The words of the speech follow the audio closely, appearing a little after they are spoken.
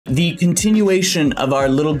the continuation of our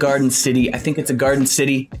little garden city. I think it's a garden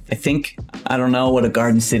city. I don't know what a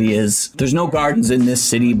garden city is. There's no gardens in this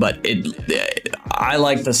city, but I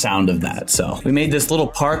like the sound of that. So we made this little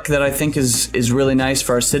park that I think is really nice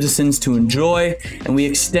for our citizens to enjoy. And we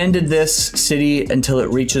extended this city until it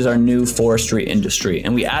reaches our new forestry industry.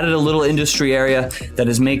 And we added a little industry area that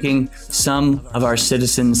is making some of our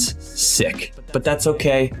citizens sick. But that's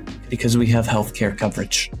okay, because we have healthcare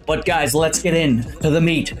coverage. But guys, let's get into the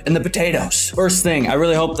meat and the potatoes. First thing, I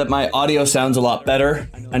really hope that my audio sounds a lot better.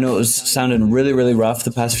 I know it was sounding really, really rough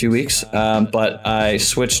the past few weeks, but I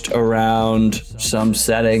switched around some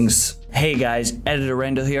settings. Hey guys, Editor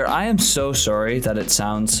Randall here. I am so sorry that it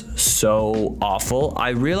sounds so awful. I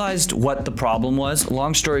realized what the problem was.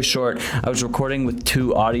 Long story short, I was recording with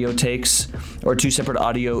two audio takes, or two separate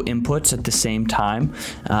audio inputs at the same time.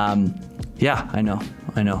 Yeah, I know,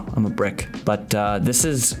 I'm a brick, but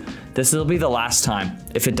this will be the last time.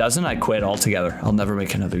 If it doesn't, I quit altogether. I'll never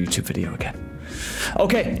make another YouTube video again.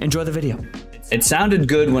 Okay, enjoy the video. It sounded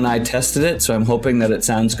good when I tested it, so I'm hoping that it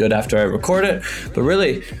sounds good after I record it, but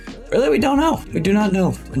really, we don't know. We do not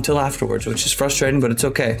know until afterwards, which is frustrating, but it's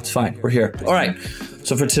okay, it's fine, we're here. All right,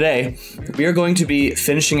 so for today, we are going to be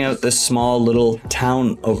finishing out this small little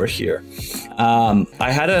town over here.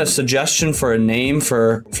 I had a suggestion for a name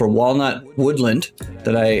for Walnut Woodland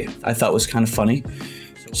that I thought was kind of funny.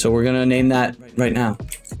 So we're gonna name that right now.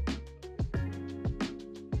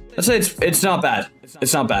 I'd say it's not bad.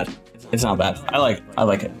 It's not bad. It's not bad. I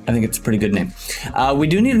like it. I think it's a pretty good name. We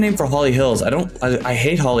do need a name for Holly Hills. I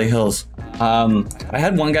hate Holly Hills. I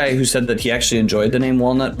had one guy who said that he actually enjoyed the name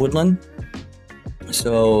Walnut Woodland.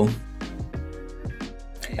 So,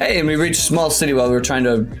 hey, and we reached a small city while we were trying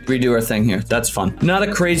to redo our thing here. That's fun. Not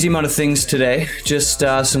a crazy amount of things today. Just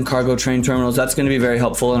some cargo train terminals. That's going to be very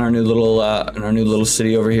helpful in our new little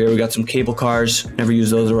city over here. We got some cable cars. Never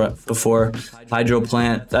used those before. Hydro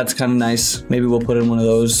plant. That's kind of nice. Maybe we'll put in one of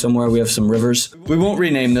those somewhere. We have some rivers. We won't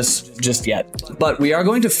rename this just yet, but we are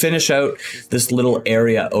going to finish out this little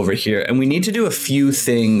area over here, and we need to do a few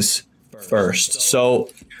things first. So,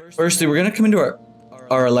 firstly, we're going to come into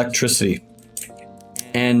our electricity.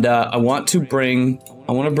 And I want to bring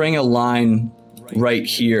a line right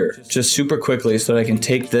here, just super quickly, so that I can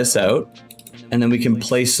take this out, and then we can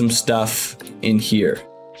place some stuff in here.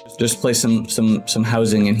 Just place some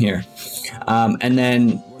housing in here, and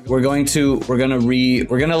then we're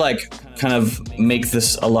gonna like kind of make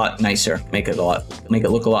this a lot nicer, make it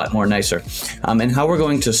look a lot more nicer. And how we're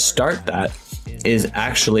going to start that is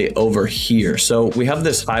actually over here. So we have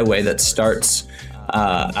this highway that starts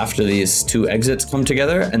after these two exits come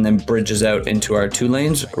together and then bridges out into our 2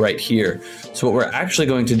 lanes right here. So what we're actually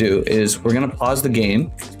going to do is we're going to pause the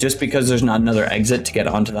game just because there's not another exit to get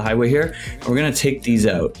onto the highway here. And we're going to take these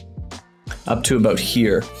out up to about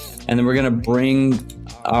here. And then we're going to bring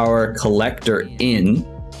our collector in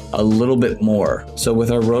a little bit more. So with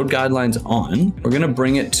our road guidelines on, we're going to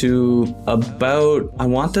bring it to about, I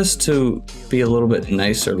want this to be a little bit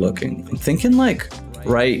nicer looking. I'm thinking like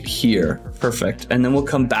right here. Perfect. And then we'll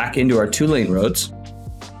come back into our 2-lane roads.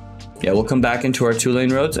 Yeah, we'll come back into our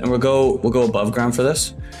 2-lane roads, and we'll go above ground for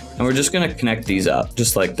this. And we're just gonna connect these up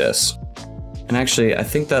just like this. And actually, I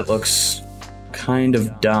think that looks kind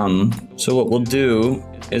of dumb. So what we'll do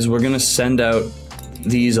is we're gonna send out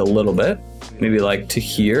these a little bit, maybe like to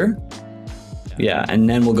here. Yeah, and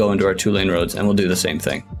then we'll go into our 2-lane roads and we'll do the same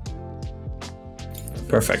thing.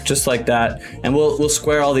 Perfect, just like that. And we'll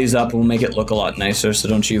square all these up and we'll make it look a lot nicer, so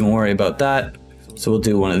don't you even worry about that. So we'll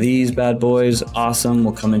do one of these bad boys. Awesome.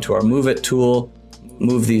 We'll come into our move it tool,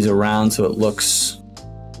 move these around so it looks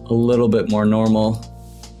a little bit more normal.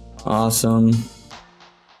 Awesome.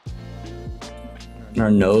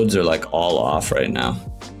 Our nodes are like all off right now.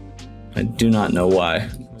 I do not know why.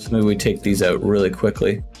 So maybe we take these out really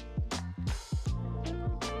quickly.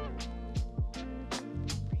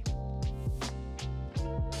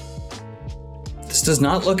 This does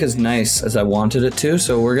not look as nice as I wanted it to,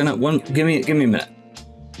 so we're gonna give me a minute.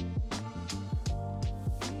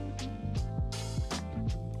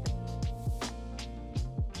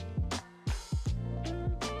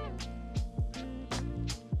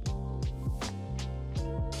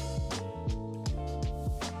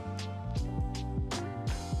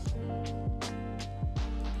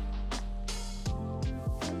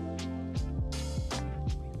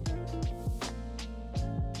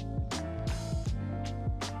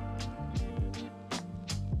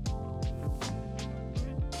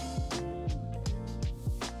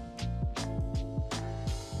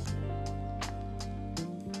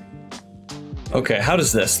 Okay, how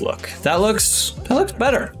does this look? That looks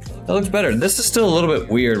better. That That looks better. This is still a little bit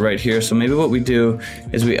weird right here. So maybe what we do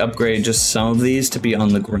is we upgrade just some of these to be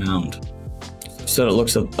on the ground, so that it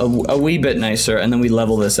looks a wee bit nicer. And then we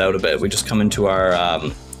level this out a bit. We just come into our,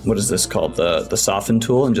 what is this called? The soften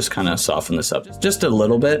tool, and just kind of soften this up just a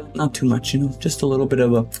little bit, not too much, you know, just a little bit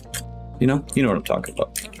of a, you know what I'm talking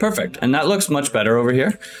about. Perfect. And that looks much better over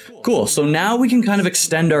here. Cool. So now we can kind of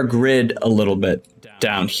extend our grid a little bit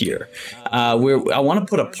down here. I want to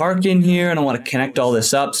put a park in here, and I want to connect all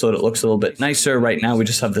this up so that it looks a little bit nicer. Right now we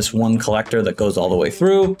just have this one collector that goes all the way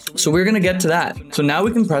through. So we're going to get to that. So now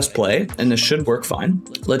we can press play, and this should work fine.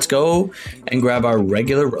 Let's go and grab our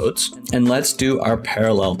regular roads, and let's do our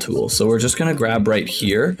parallel tool. So we're just going to grab right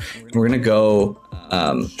here. We're going to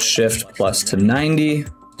go shift plus to 90.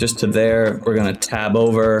 Just to there. We're going to tab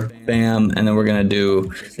over, bam, and then we're going to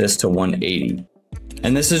do this to 180.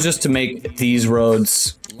 And this is just to make these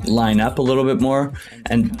roads line up a little bit more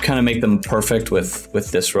and kind of make them perfect with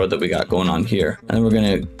this road that we got going on here. And then we're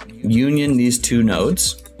going to union these two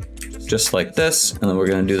nodes just like this. And then we're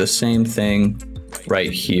going to do the same thing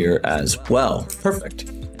right here as well. Perfect.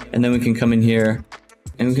 And then we can come in here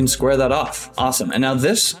and we can square that off. Awesome. And now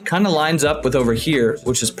this kind of lines up with over here,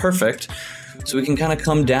 which is perfect. So we can kind of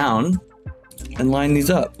come down and line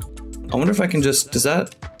these up. I wonder if I can just, does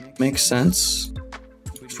that make sense?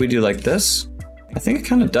 If we do like this, I think it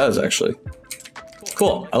kind of does actually.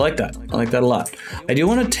 Cool, I like that. I like that a lot. I do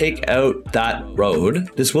want to take out that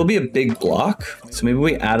road. This will be a big block. So maybe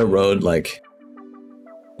we add a road like,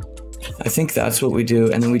 I think that's what we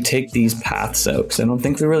do. And then we take these paths out because I don't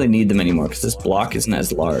think we really need them anymore because this block isn't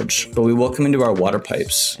as large. But we will come into our water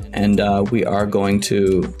pipes and we are going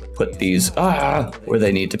to put these where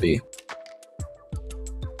they need to be.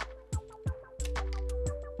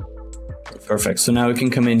 Perfect. So now we can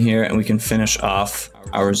come in here and we can finish off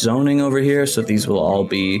our zoning over here. So these will all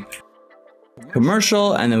be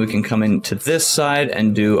commercial, and then we can come into this side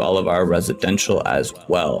and do all of our residential as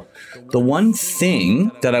well. The one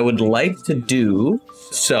thing that I would like to do,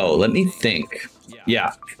 so let me think.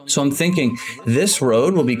 Yeah, so I'm thinking this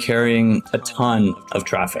road will be carrying a ton of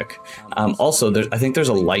traffic. Also, I think there's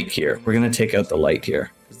a light here. We're going to take out the light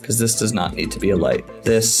here because this does not need to be a light.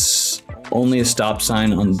 This only a stop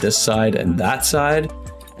sign on this side and that side.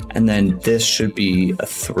 And then this should be a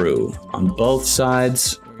through on both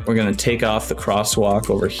sides. We're going to take off the crosswalk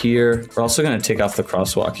over here. We're also going to take off the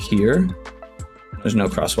crosswalk here. There's no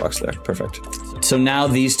crosswalks there. Perfect. So now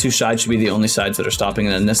these two sides should be the only sides that are stopping,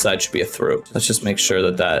 and then this side should be a through. Let's just make sure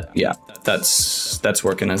that's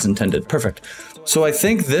working as intended. Perfect. So I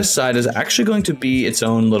think this side is actually going to be its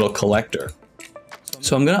own little collector.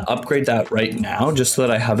 So I'm going to upgrade that right now just so that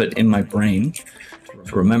I have it in my brain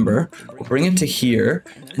to remember. We'll bring it to here,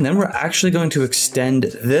 and then we're actually going to extend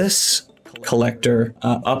this collector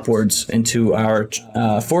upwards into our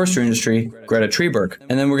forestry industry, Greta Treeberg.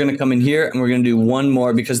 And then we're going to come in here and we're going to do one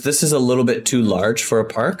more because this is a little bit too large for a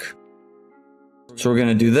park. So we're going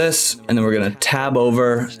to do this, and then we're going to tab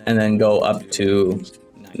over and then go up to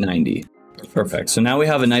 90. Perfect. So now we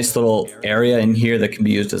have a nice little area in here that can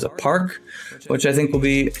be used as a park, which I think will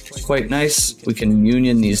be quite nice. We can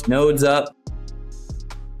union these nodes up.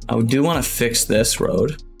 I do want to fix this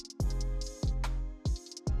road.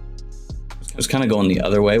 It was kind of going the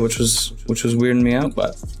other way, which was weirding me out,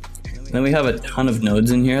 but then we have a ton of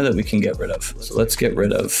nodes in here that we can get rid of. So let's get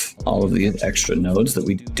rid of all of these extra nodes that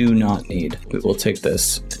we do not need. We will take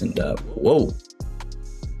this and whoa.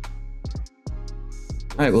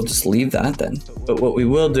 All right, we'll just leave that then. But what we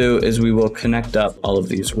will do is we will connect up all of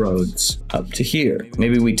these roads up to here.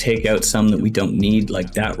 Maybe we take out some that we don't need,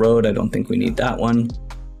 like that road. I don't think we need that one.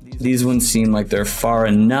 These ones seem like they're far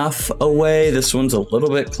enough away. This one's a little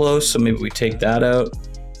bit close, so maybe we take that out.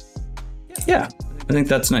 Yeah, I think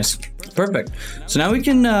that's nice. Perfect. So now we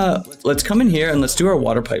can, let's come in here and let's do our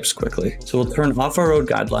water pipes quickly. So we'll turn off our road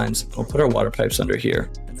guidelines. We'll put our water pipes under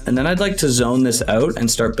here. And then I'd like to zone this out and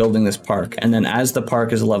start building this park. And then as the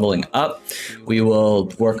park is leveling up, we will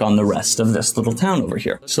work on the rest of this little town over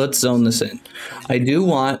here. So let's zone this in. I do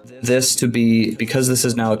want this to be, because this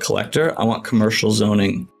is now a collector, I want commercial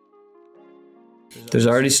zoning. There's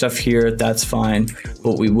already stuff here, that's fine.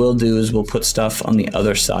 What we will do is we'll put stuff on the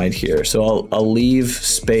other side here. So I'll leave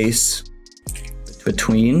space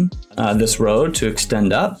between this road to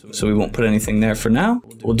extend up. So we won't put anything there for now.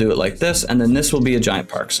 We'll do it like this, and then this will be a giant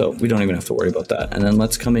park. So we don't even have to worry about that. And then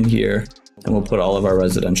let's come in here and we'll put all of our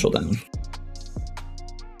residential down.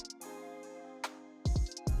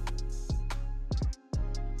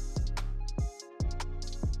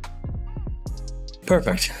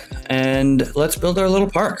 Perfect. And let's build our little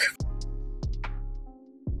park.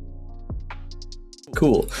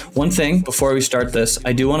 Cool. One thing before we start this,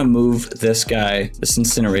 I do want to move this guy, this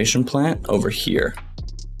incineration plant, over here.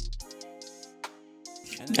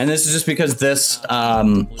 And this is just because this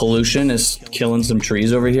pollution is killing some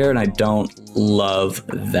trees over here, and I don't love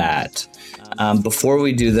that. Before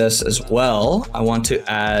we do this as well, I want to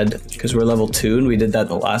add, because we're level 2 and we did that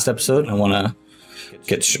the last episode, I want to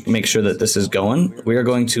make sure that this is going. We are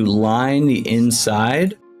going to line the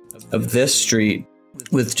inside of this street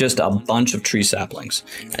with just a bunch of tree saplings.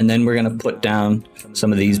 And then we're going to put down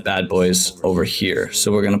some of these bad boys over here.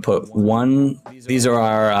 So we're going to put one, these are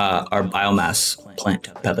our biomass plant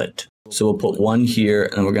pellet. So we'll put one here,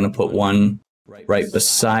 and we're going to put one right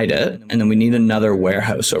beside it. And then we need another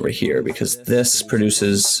warehouse over here because this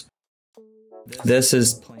produces, this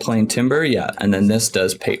is plain timber. Yeah. And then this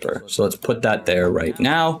does paper. So let's put that there right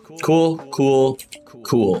now. Cool, cool,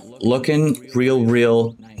 cool. Looking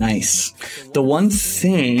real nice. The one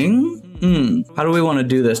thing, how do we want to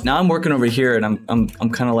do this? Now I'm working over here and I'm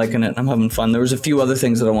kind of liking it. I'm having fun. There was a few other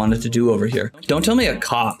things that I wanted to do over here. Don't tell me a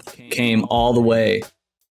cop came all the way.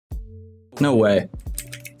 No way.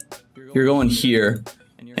 You're going here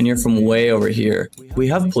and you're from way over here. We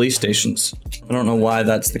have police stations. I don't know why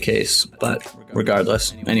that's the case, but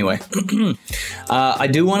regardless. Anyway, I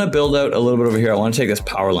do want to build out a little bit over here. I want to take this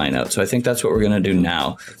power line out. So I think that's what we're going to do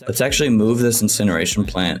now. Let's actually move this incineration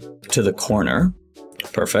plant to the corner.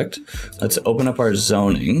 Perfect. Let's open up our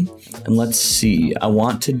zoning and let's see. I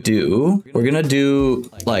want to do, we're going to do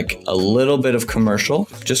like a little bit of commercial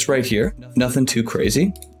just right here. Nothing too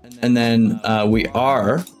crazy. And then we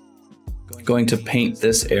are going to paint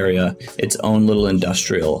this area its own little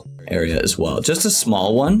industrial area as well. Just a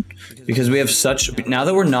small one because we have such, now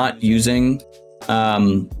that we're not using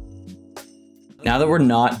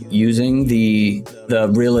the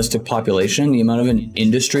realistic population, the amount of an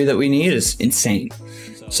industry that we need is insane.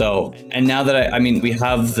 So, and now that I mean, we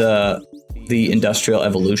have the industrial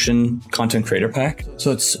evolution content creator pack, so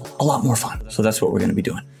it's a lot more fun. So that's what we're going to be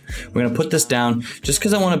doing. We're going to put this down just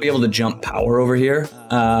because I want to be able to jump power over here.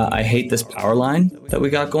 I hate this power line that we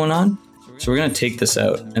got going on. So we're going to take this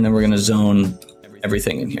out and then we're going to zone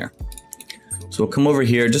everything in here. So we'll come over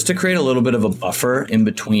here just to create a little bit of a buffer in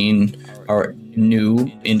between our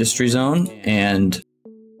new industry zone and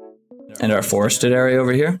our forested area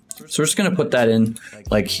over here. So we're just going to put that in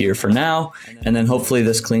like here for now. And then hopefully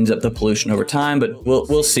this cleans up the pollution over time, but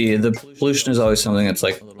we'll see. The pollution is always something that's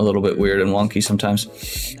like a little bit weird and wonky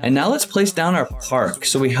sometimes. And now let's place down our park.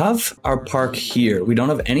 So we have our park here. We don't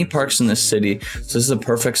have any parks in this city. So this is a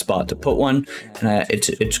perfect spot to put one. And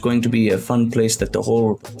it's going to be a fun place that the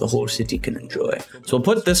whole city can enjoy. So we'll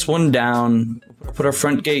put this one down, put our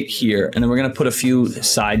front gate here, and then we're going to put a few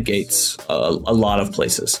side gates, a lot of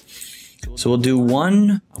places. So we'll do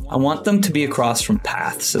one, I want them to be across from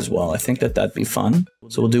paths as well. I think that'd be fun.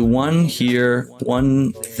 So we'll do one here,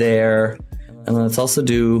 one there, and then let's also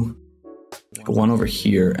do like one over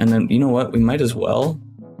here. And then, you know what, we might as well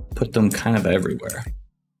put them kind of everywhere.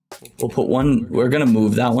 We'll put one, we're gonna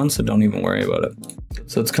move that one, so don't even worry about it.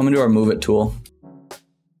 So let's come into our move it tool.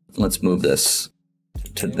 Let's move this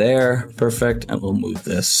to there, perfect, and we'll move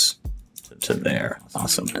this to there.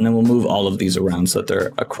 Awesome. And then we'll move all of these around so that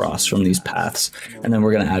they're across from these paths. And then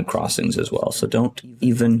we're going to add crossings as well. So don't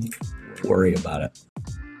even worry about it.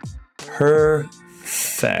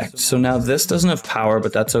 Perfect. So now this doesn't have power,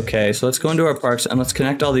 but that's okay. So let's go into our parks and let's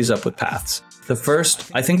connect all these up with paths. The first,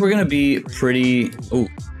 I think we're going to be pretty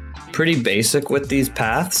basic with these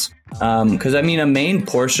paths. Because I mean, a main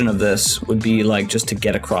portion of this would be like just to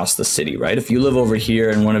get across the city, right? If you live over here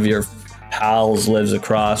and one of your pals lives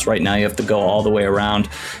across, right now you have to go all the way around,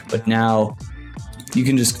 but now you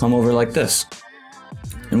can just come over like this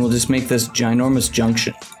and we'll just make this ginormous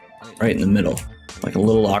junction right in the middle, like a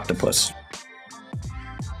little octopus.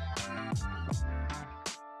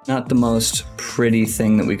 Not the most pretty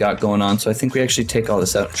thing that we got going on, so I think we actually take all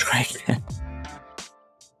this out and try again.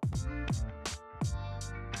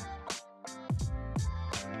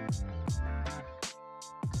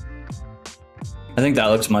 I think that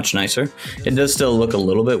looks much nicer. It does still look a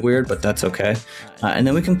little bit weird, but that's okay. And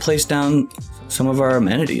then we can place down some of our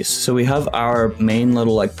amenities. So we have our main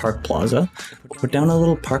little like park plaza. We'll put down a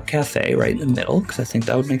little park cafe right in the middle because I think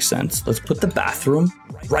that would make sense. Let's put the bathroom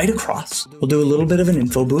right across. We'll do a little bit of an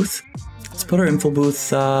info booth. Let's put our info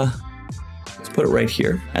booth, let's put it right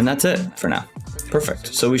here. And that's it for now.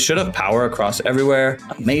 Perfect. So we should have power across everywhere.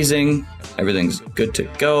 Amazing. Everything's good to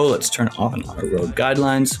go. Let's turn on our road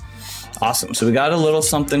guidelines. Awesome. So we got a little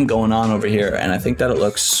something going on over here, and I think it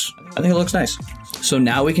looks nice. So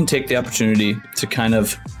now we can take the opportunity to kind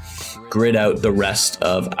of grid out the rest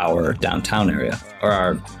of our downtown area, or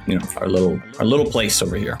our little place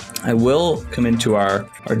over here. I will come into our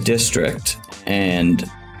district, and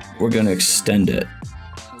we're going to extend it.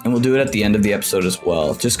 And we'll do it at the end of the episode as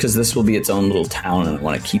well, just because this will be its own little town and I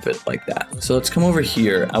want to keep it like that. So let's come over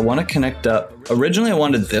here. I want to connect up. Originally, I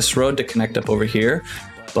wanted this road to connect up over here,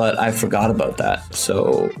 but I forgot about that.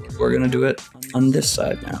 So we're going to do it on this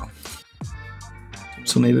side now.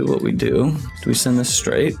 So maybe what we do we send this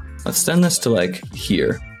straight? Let's send this to like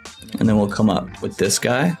here. And then we'll come up with this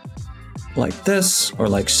guy like this or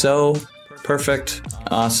like so. Perfect.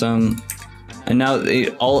 Awesome. And now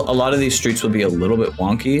a lot of these streets will be a little bit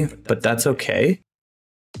wonky, but that's okay.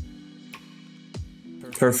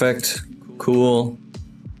 Perfect. Cool.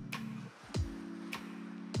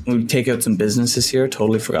 We take out some businesses here.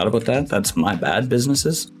 Totally forgot about that. That's my bad,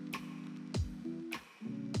 businesses.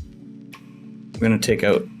 We're going to take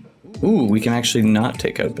out... Ooh, we can actually not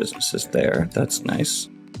take out businesses there. That's nice.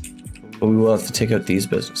 But we will have to take out these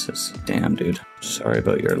businesses. Damn, dude. Sorry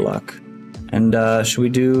about your luck. And should we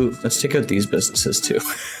do... Let's take out these businesses too.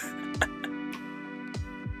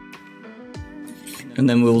 And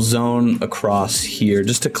then we'll zone across here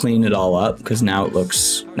just to clean it all up, because now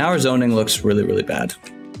our zoning looks really, really bad.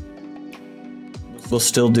 We'll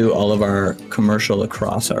still do all of our commercial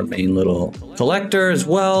across our main little collector as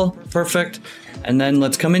well. Perfect. And then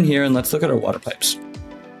let's come in here and let's look at our water pipes.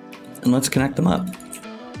 And let's connect them up.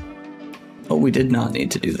 Oh, we did not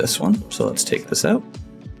need to do this one. So let's take this out.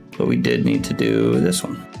 But we did need to do this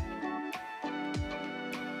one.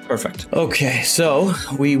 Perfect. Okay, so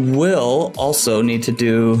we will also need to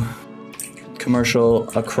do commercial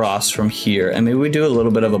across from here. And maybe we do a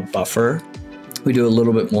little bit of a buffer. We do a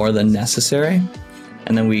little bit more than necessary.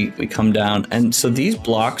 And then we come down. And so these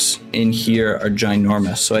blocks in here are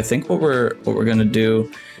ginormous. So I think what we're gonna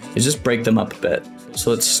do is just break them up a bit.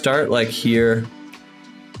 So let's start like here.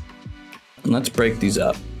 And let's break these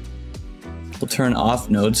up. We'll turn off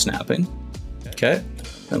node snapping. Okay.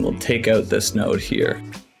 Then we'll take out this node here.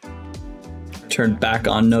 Turn back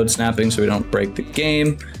on node snapping so we don't break the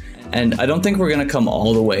game. And I don't think we're gonna come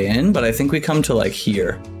all the way in, but I think we come to like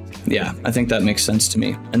here. Yeah, I think that makes sense to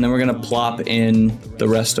me. And then we're gonna plop in the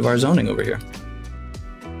rest of our zoning over here.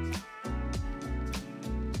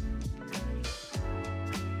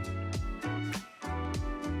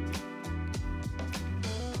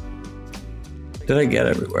 Did I get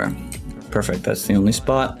everywhere? Perfect, that's the only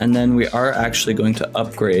spot. And then we are actually going to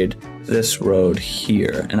upgrade this road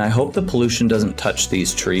here. And I hope the pollution doesn't touch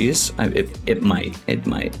these trees. It might,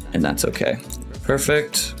 and that's okay.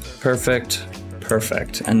 Perfect, perfect,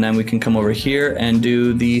 perfect. And then we can come over here and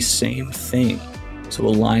do the same thing. So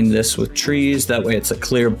we'll line this with trees. That way it's a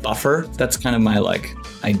clear buffer. That's kind of my like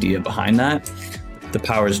idea behind that. The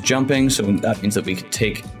power is jumping, so that means that we can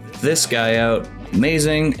take this guy out.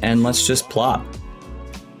 Amazing, and let's just plop.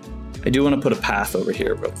 I do want to put a path over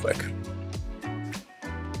here real quick.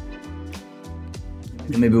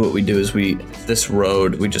 And maybe what we do is this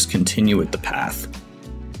road, we just continue with the path.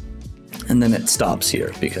 And then it stops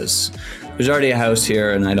here because there's already a house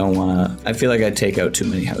here and I feel like I'd take out too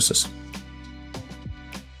many houses.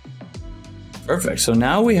 Perfect, so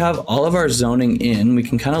now we have all of our zoning in. We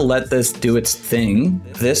can kind of let this do its thing.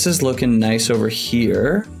 This is looking nice over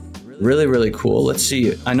here. Really, really cool. Let's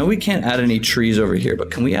see. I know we can't add any trees over here, but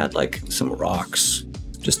can we add like some rocks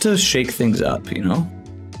just to shake things up, you know?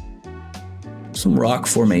 Some rock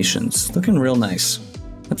formations. Looking real nice.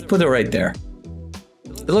 Let's put it right there.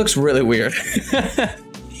 It looks really weird.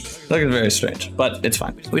 Looking very strange, but it's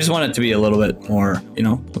fine. We just want it to be a little bit more, you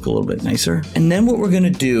know, look a little bit nicer. And then what we're gonna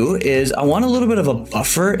do is I want a little bit of a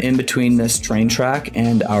buffer in between this train track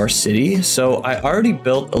and our city. So I already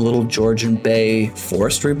built a little Georgian Bay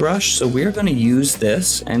forestry brush. So we're gonna use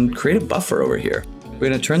this and create a buffer over here. We're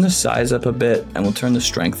gonna turn the size up a bit and we'll turn the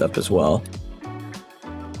strength up as well.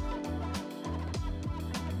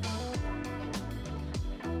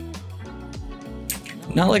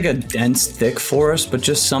 Not like a dense, thick forest, but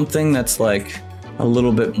just something that's like a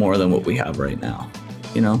little bit more than what we have right now,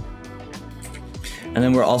 you know? And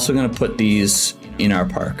then we're also gonna put these in our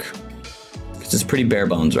park because it's pretty bare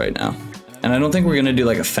bones right now. And I don't think we're gonna do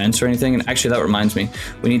like a fence or anything. And actually that reminds me,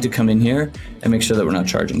 we need to come in here and make sure that we're not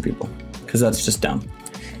charging people because that's just dumb.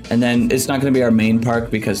 And then it's not gonna be our main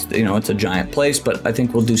park because, you know, it's a giant place, but I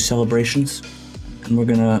think we'll do celebrations. And we're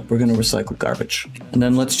gonna recycle garbage. And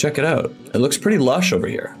then let's check it out. It looks pretty lush over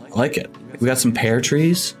here. I like it. We got some pear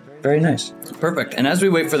trees. Very nice. Perfect. And as we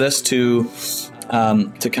wait for this to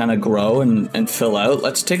kind of grow and fill out,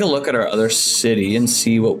 let's take a look at our other city and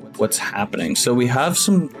see what's happening. So we have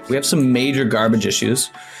some major garbage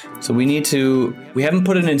issues. So we haven't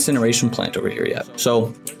put an incineration plant over here yet.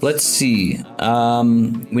 So let's see.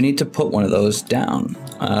 We need to put one of those down.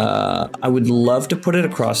 I would love to put it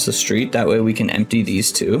across the street. That way we can empty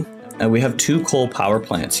these two. We have 2 coal power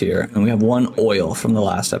plants here, and we have 1 oil from the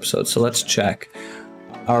last episode. So let's check.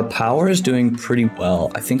 Our power is doing pretty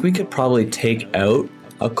well. I think we could probably take out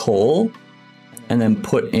a coal and then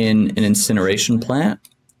put in an incineration plant.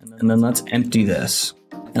 And then let's empty this.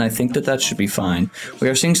 And I think that should be fine. We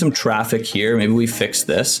are seeing some traffic here. Maybe we fix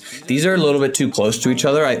this. These are a little bit too close to each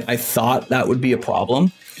other. I thought that would be a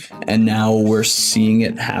problem. And now we're seeing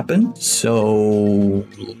it happen. So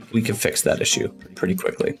we can fix that issue pretty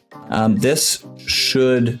quickly. This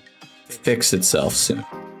should fix itself soon.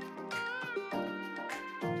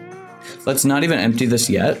 Let's not even empty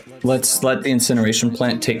this yet. Let's let the incineration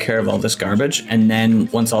plant take care of all this garbage. And then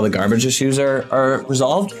once all the garbage issues are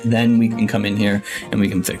resolved, then we can come in here and we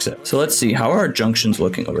can fix it. So let's see, how are our junctions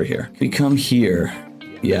looking over here? We come here.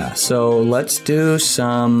 Yeah, so let's do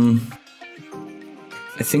some...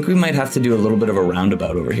 I think we might have to do a little bit of a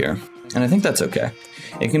roundabout over here. And I think that's okay.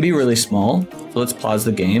 It can be really small. So let's pause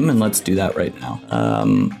the game and let's do that right now.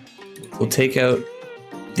 We'll take out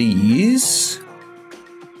these...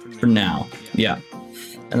 for now, yeah.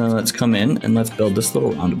 And then let's come in and let's build this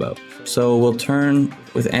little roundabout. So we'll turn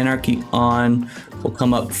with anarchy on. We'll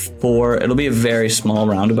come up 4. It'll be a very small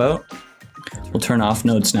roundabout. We'll turn off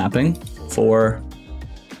node snapping. 4,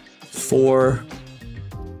 4.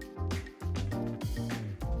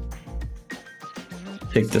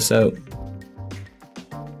 Take this out.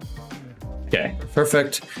 Okay,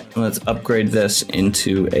 perfect. And let's upgrade this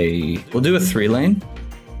into we'll do a 3-lane.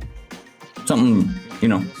 Something, you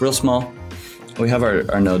know, real small. We have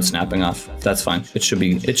our node snapping off. That's fine. It should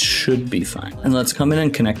be fine. And let's come in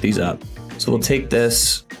and connect these up. So we'll take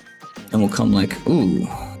this and we'll come like, ooh,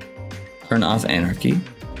 turn off anarchy.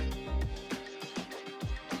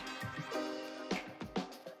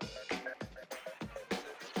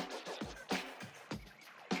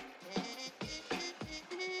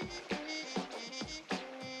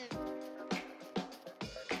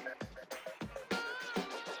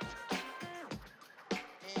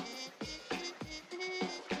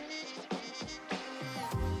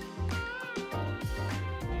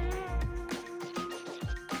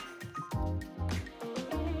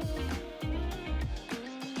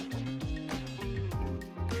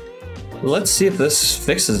 Let's see if this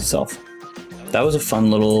fixes itself. That was a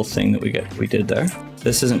fun little thing that we did there.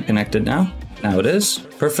 This isn't connected now. Now it is.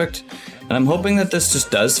 Perfect. And I'm hoping that this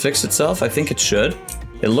just does fix itself. I think it should.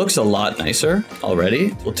 It looks a lot nicer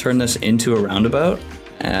already. We'll turn this into a roundabout.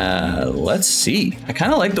 Let's see. I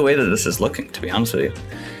kind of like the way that this is looking, to be honest with you.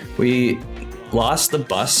 We lost the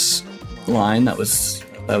bus line that was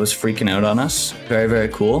freaking out on us. Very, very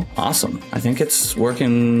cool. Awesome. I think it's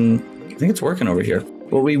working. I think it's working over here.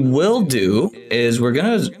 What we will do is we're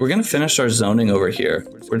gonna finish our zoning over here.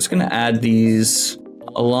 We're just gonna add these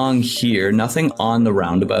along here. Nothing on the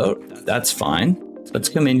roundabout. That's fine. Let's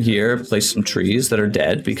come in here, place some trees that are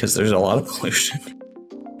dead because there's a lot of pollution.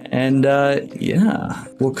 And yeah,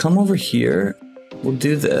 we'll come over here. We'll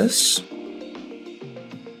do this.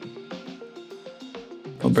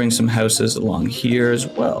 We'll bring some houses along here as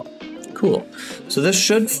well. Cool. So this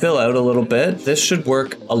should fill out a little bit. This should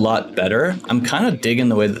work a lot better. I'm kind of digging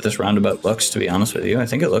the way that this roundabout looks, to be honest with you. I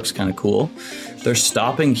think it looks kind of cool. They're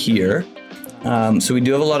stopping here. So we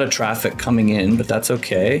do have a lot of traffic coming in, but that's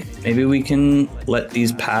okay. Maybe we can let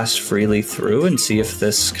these pass freely through and see if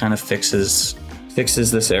this kind of fixes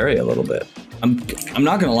this area a little bit. I'm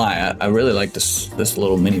not gonna lie, I really like this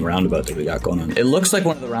little mini roundabout that we got going on. It looks like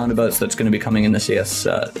one of the roundabouts that's gonna be coming in the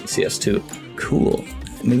CS2. Cool.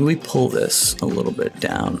 Maybe we pull this a little bit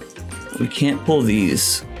down. We can't pull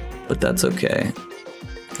these, but that's okay.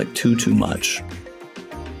 It's like too much.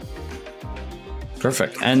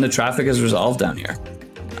 Perfect. And the traffic is resolved down here.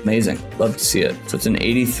 Amazing. Love to see it. So it's an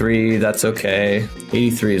 83. That's okay.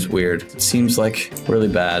 83 is weird. It seems like really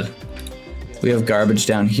bad. We have garbage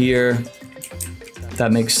down here.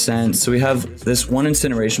 That makes sense. So we have this one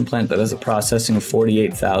incineration plant that has a processing of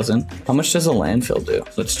 48,000. How much does a landfill do?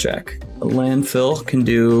 Let's check. A landfill can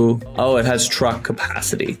do, oh, it has truck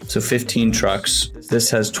capacity. So 15 trucks. This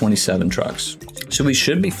has 27 trucks. So we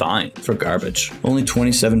should be fine for garbage. Only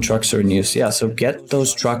 27 trucks are in use. Yeah, so get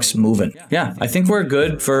those trucks moving. Yeah, I think we're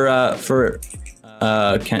good for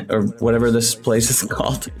or whatever this place is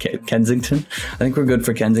called, Kensington. I think we're good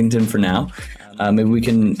for Kensington for now. Maybe we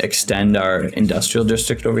can extend our industrial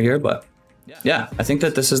district over here, but yeah, I think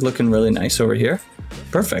that this is looking really nice over here.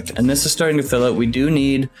 Perfect. And this is starting to fill out. We do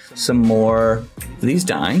need some more. Are these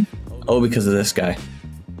dying? Oh, because of this guy.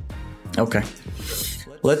 Okay.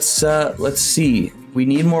 Let's see. We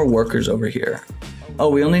need more workers over here. Oh,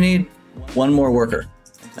 we only need one more worker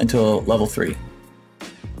until level 3.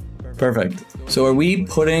 Perfect. So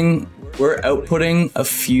we're outputting a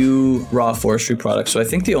few raw forestry products. So I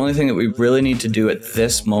think the only thing that we really need to do at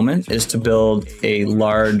this moment is to build a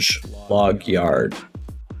large log yard,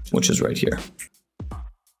 which is right here.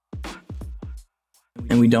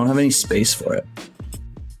 And we don't have any space for it.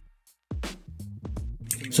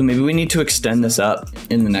 So maybe we need to extend this up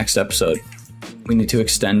in the next episode. We need to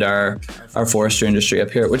extend our forestry industry up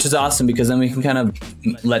here, which is awesome because then we can kind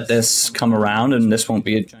of let this come around and this won't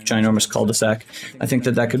be a ginormous cul-de-sac. I think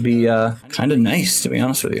that could be kind of nice, to be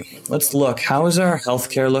honest with you. Let's look. How is our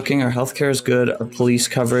healthcare looking? Our healthcare is good. Our police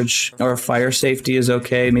coverage, our fire safety is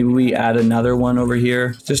okay. Maybe we add another one over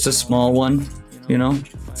here, just a small one, you know?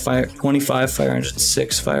 25 fire engines,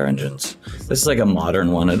 6 fire engines. This is like a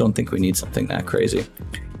modern one. I don't think we need something that crazy.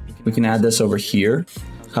 We can add this over here.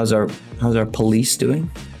 How's our police doing?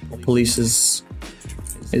 Police is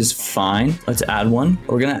fine. Let's add one.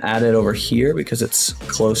 We're gonna add it over here because it's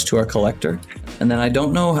close to our collector. And then I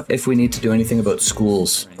don't know if we need to do anything about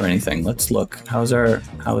schools or anything. Let's look. How is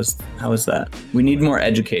that? We need more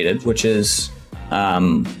educated, which is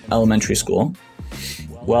elementary school.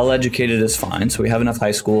 Well educated is fine. So we have enough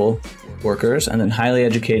high school workers, and then highly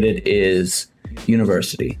educated is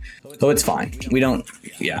university. So it's fine. We don't,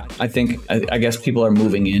 yeah, I guess people are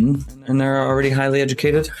moving in and they're already highly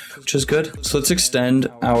educated, which is good. So let's extend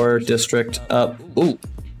our district up. Ooh.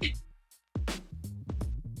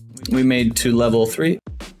 We made to level 3.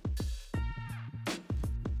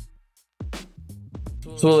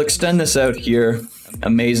 So we'll extend this out here.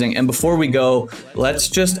 Amazing. And before we go, let's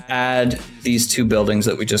just add these 2 buildings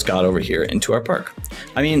that we just got over here into our park.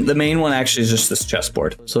 I mean, the main one actually is just this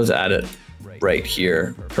chessboard. So let's add it right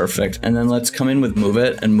here. Perfect. And then let's come in with move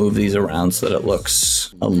it and move these around so that it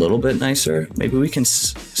looks a little bit nicer. Maybe we can,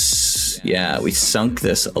 yeah, we sunk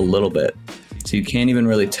this a little bit. So you can't even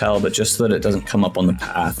really tell, but just so that it doesn't come up on the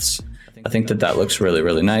paths. I think that looks really,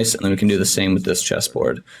 really nice. And then we can do the same with this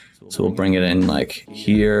chessboard. So we'll bring it in like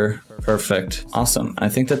here. Perfect. Awesome. I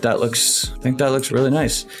think that looks really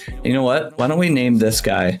nice. And you know what? Why don't we name this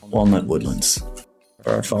guy Walnut Woodlands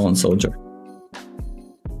for our fallen soldier?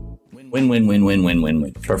 Win, win, win, win, win, win,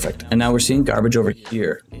 win. Perfect. And now we're seeing garbage over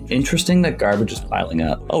here. Interesting that garbage is piling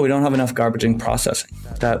up. Oh, we don't have enough garbage in processing.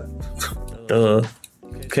 Duh.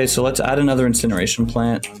 Okay, so let's add another incineration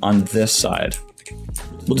plant on this side.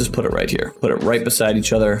 We'll just put it right here. Put it right beside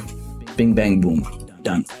each other. Bing, bang, boom.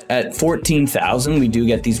 Done. At 14,000, we do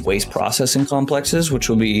get these waste processing complexes, which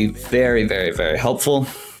will be very, very, very helpful.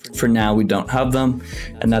 For now, we don't have them,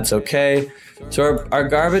 and that's okay. So our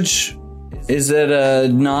garbage is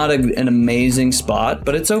at not an amazing spot,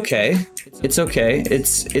 but it's okay. It's okay.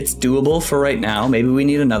 It's doable for right now. Maybe we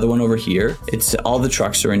need another one over here. It's all the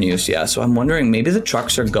trucks are in use, yeah. So I'm wondering, maybe the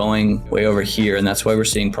trucks are going way over here, and that's why we're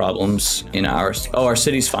seeing problems in ours. Oh, our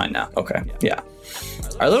city's fine now. Okay, yeah.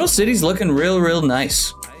 Our little city's looking real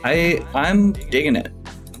nice. I'm digging it.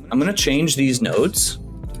 I'm gonna change these nodes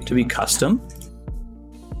to be custom.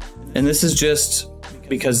 And this is just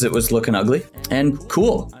because it was looking ugly and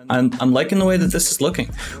cool. I'm liking the way that this is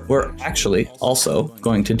looking. We're actually also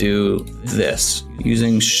going to do this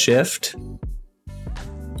using shift.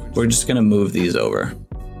 We're just gonna move these over.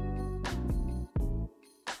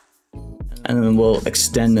 And then we'll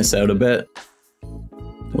extend this out a bit.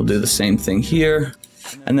 We'll do the same thing here.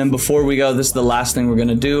 And then before we go, this is the last thing we're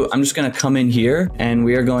gonna do. I'm just gonna come in here and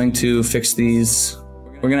we are going to fix these.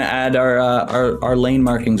 We're gonna add our lane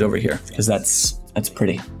markings over here because that's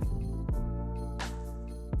pretty.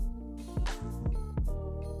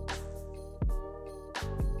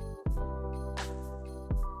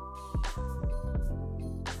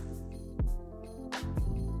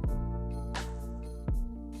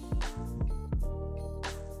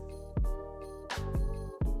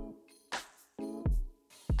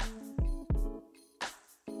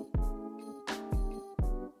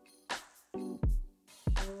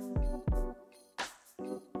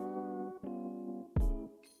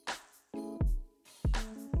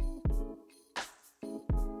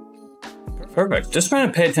 Perfect. Just trying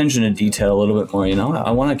to pay attention to detail a little bit more, you know?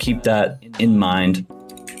 I want to keep that in mind.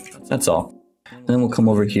 That's all. And then we'll come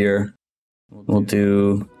over here. We'll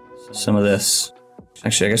do some of this.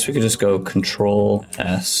 Actually, I guess we could just go Control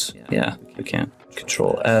S. Yeah, we can.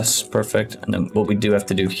 Control S. Perfect. And then what we do have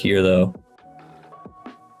to do here, though.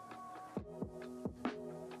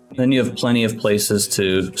 Then you have plenty of places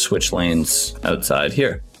to switch lanes outside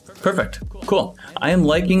here. Perfect. Cool. I am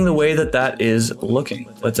liking the way that is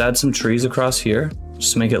looking. Let's add some trees across here,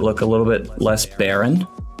 just to make it look a little bit less barren.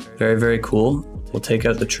 Very, very cool. We'll take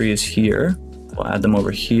out the trees here. We'll add them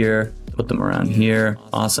over here, put them around here.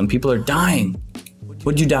 Awesome. People are dying.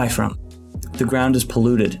 What'd you die from? The ground is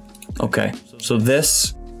polluted. Okay, so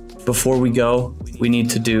this, before we go, we need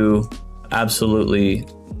to do absolutely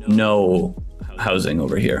no housing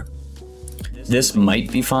over here. This might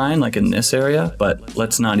be fine, like in this area, but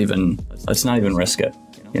let's not even risk it,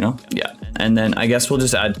 you know? Yeah, and then I guess we'll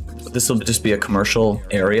just add, this will just be a commercial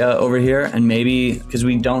area over here, and maybe, because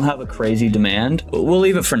we don't have a crazy demand, we'll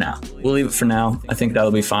leave it for now. We'll leave it for now. I think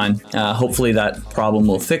that'll be fine. Hopefully that problem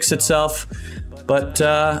will fix itself, but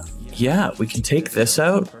yeah, we can take this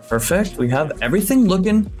out. Perfect. We have everything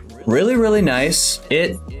looking really, really nice.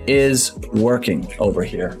 It is working over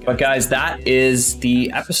here. But guys, that is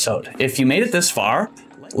the episode. If you made it this far,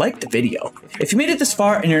 like the video. If you made it this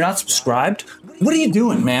far and you're not subscribed, what are you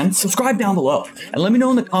doing, man? Subscribe down below. And let me know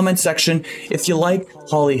in the comment section if you like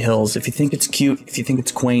Holly Hills, if you think it's cute, if you think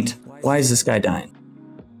it's quaint. Why is this guy dying?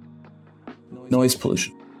 Noise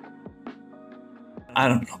pollution. I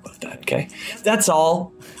don't know about that, okay? That's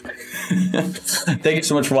all. Thank you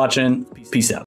so much for watching. Peace out.